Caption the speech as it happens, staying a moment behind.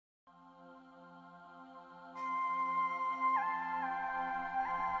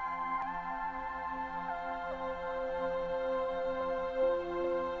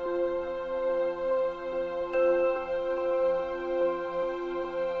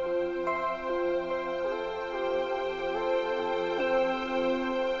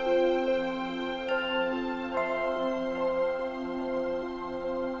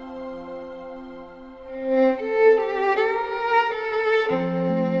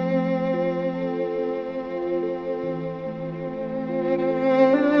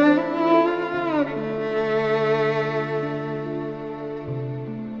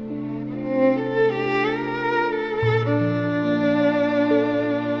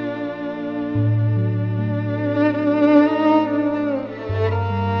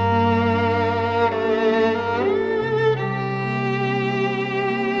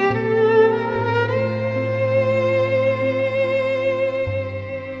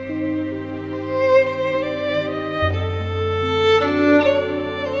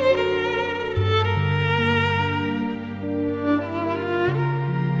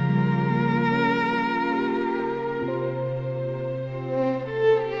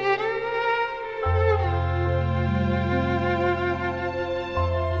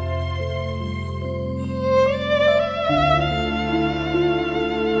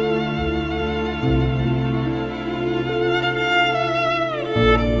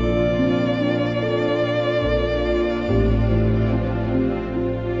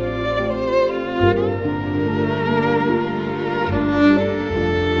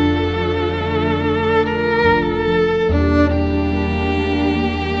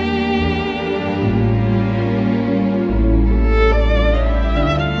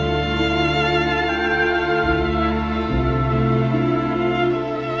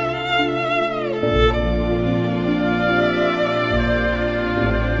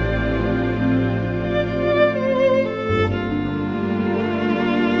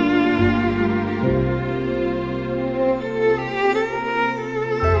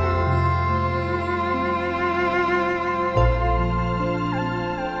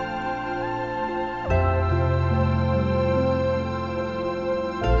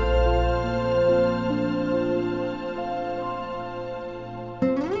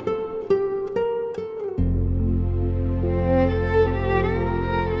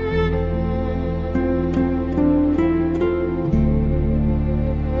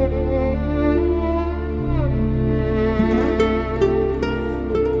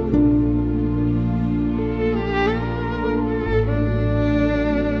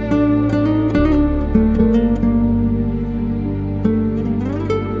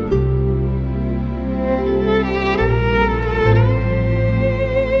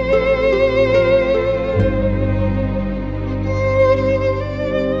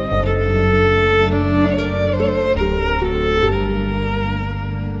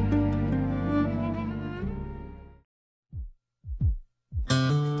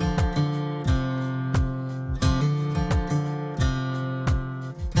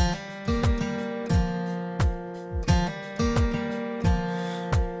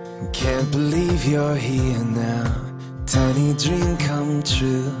Can't believe you're here now. Tiny dream come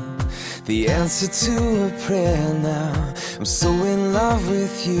true. The answer to a prayer now. I'm so in love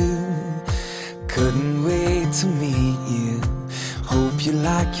with you. Couldn't wait to meet you. Hope you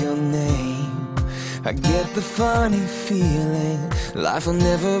like your name. I get the funny feeling life will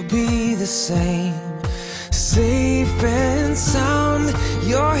never be the same. Safe and sound,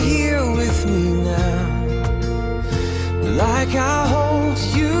 you're here with me now, like I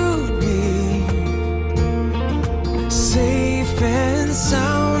hoped you'd be. Safe and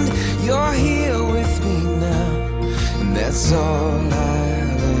sound, you're here with me now, and that's all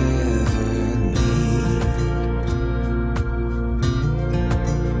I'll ever need.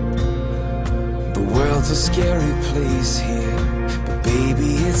 The world's a scary place here, but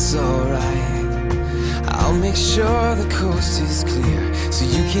baby, it's alright. I'll make sure the coast is clear, so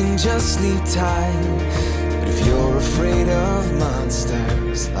you can just sleep tight. But if you're afraid of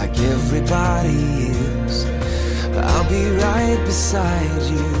monsters, like everybody is, I'll be right beside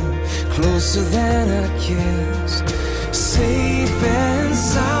you, closer than a kiss. Safe and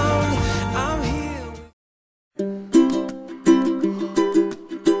sound, I'm here.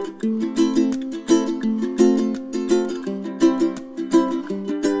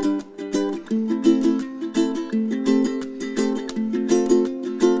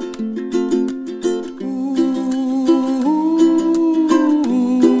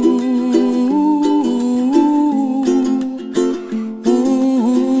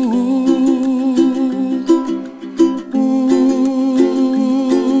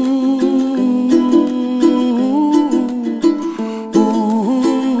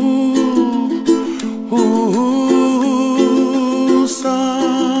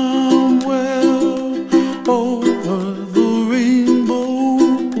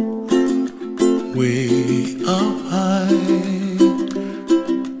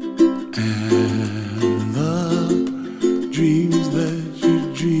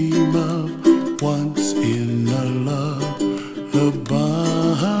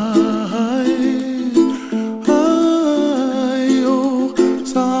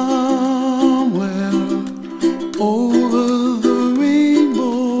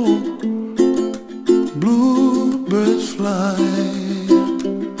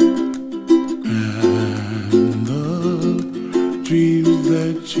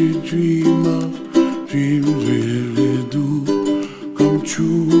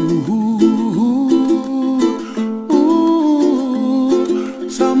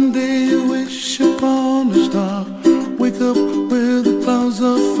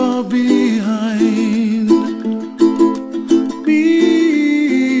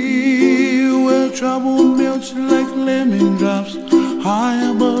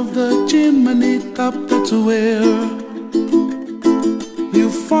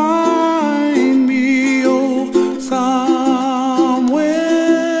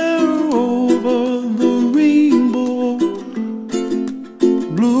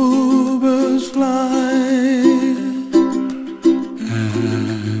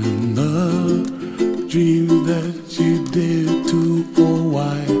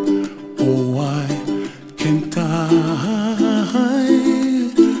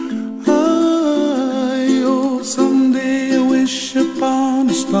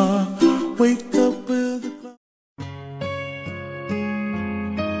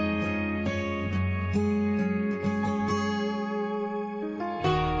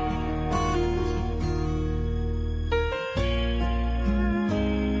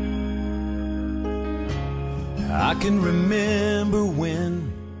 I can remember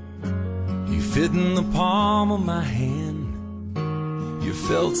when you fit in the palm of my hand. You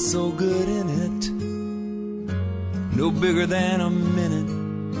felt so good in it, no bigger than a minute.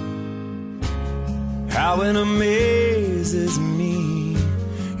 How it amazes me,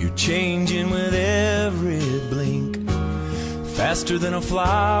 you're changing with every blink, faster than a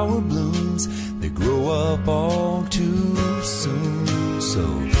flower blooms. They grow up all too soon. So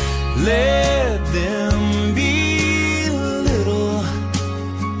let them be little,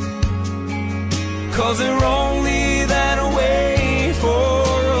 'cause they're only that way for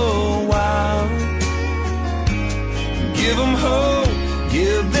a while. Give them hope,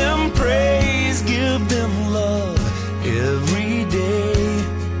 give them praise, give them love every day.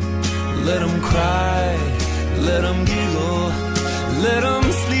 Let them cry, let them giggle, let them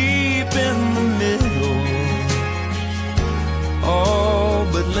sleep in the middle. Oh,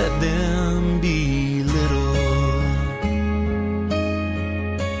 but let them be little.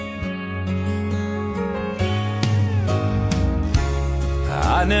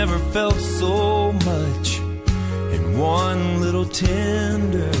 I never felt so much and one little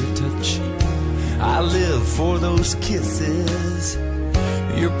tender touch. I live for those kisses,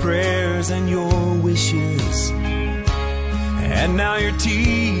 your prayers and your wishes. And now you're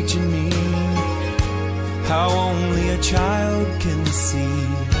teaching me how only a child can see.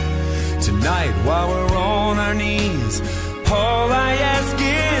 Tonight while we're on our knees, all I ask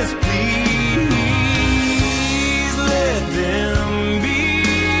is please let them be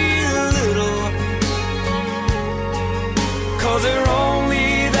little, 'cause they're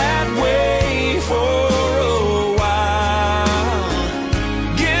only that way for a while.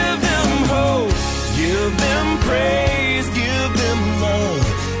 Give them hope, give them praise, give them love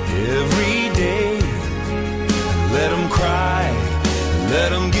every day. Let them cry, let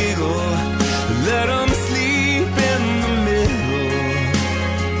them giggle, let them sleep in the middle.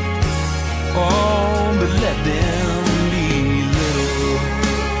 Oh, but let them be little.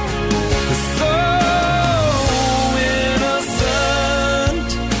 So innocent,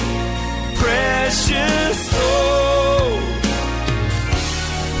 precious soul.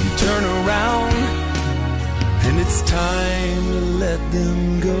 You turn around and it's time to let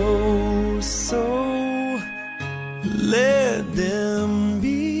them go. So let them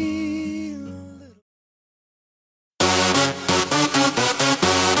be.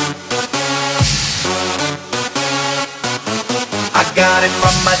 I got it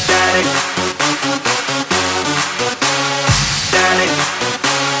from my daddy. Daddy.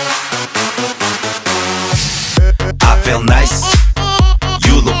 I feel nice.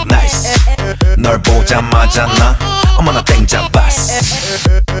 You look nice. 널 보자마자 나 어머나 땡잡았어.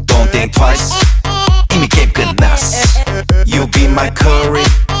 Don't think twice. 이미 게임 끝났어. You be my curry,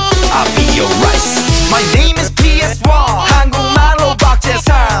 I'll be your rice. My name is PS1. 한국말로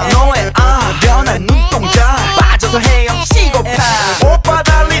박재상. 너의 변한 눈동자 빠져서 헤엄치고파. 오빠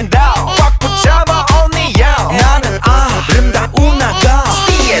달린다 꽉 붙잡아 only you. 나는 아름다운 아가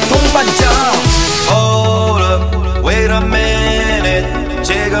C의 동반자. Hold up, wait a minute.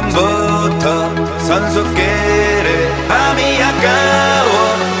 지금부터 선수끼리 밤이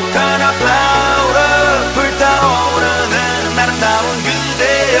아까워. Turn up louder. 불타오르는 아름다운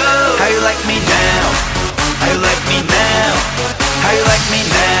그대여. How you like me now? How you like me now? How you like me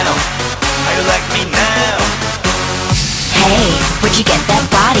now? How you like me now? Hey, where'd you get that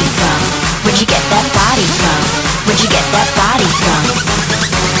body from? Where'd you get that body from? Where'd you get that body from?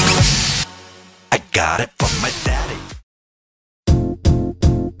 I got it from my daddy.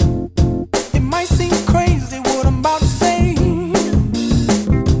 It might seem crazy what I'm about to say.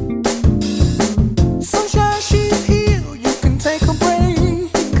 Sunshine, she's here, you can take a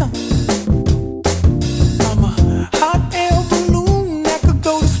break. I'm a hot air balloon that could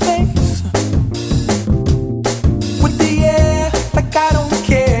go to space. With the air, like I don't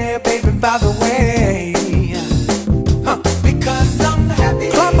care, baby, by the way. Because I'm happy.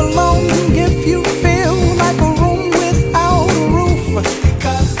 Clap along if you feel like a room without a roof.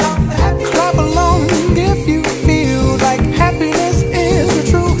 Because I'm happy. Clap along if you feel like happiness is the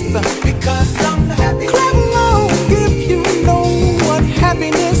truth. Because I'm happy. Clap along if you know what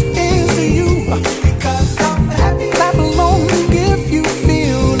happiness is to you. Because I'm happy. Clap along if you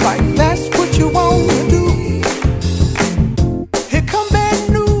feel like that's what you want to do. Here come bad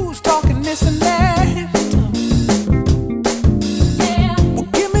news, talking this and that. Well,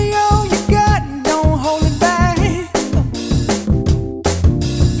 give me all you got and don't hold it back.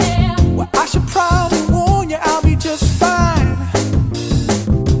 Well, I should probably warn you, I'll be just fine.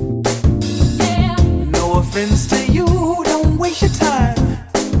 No offense to you,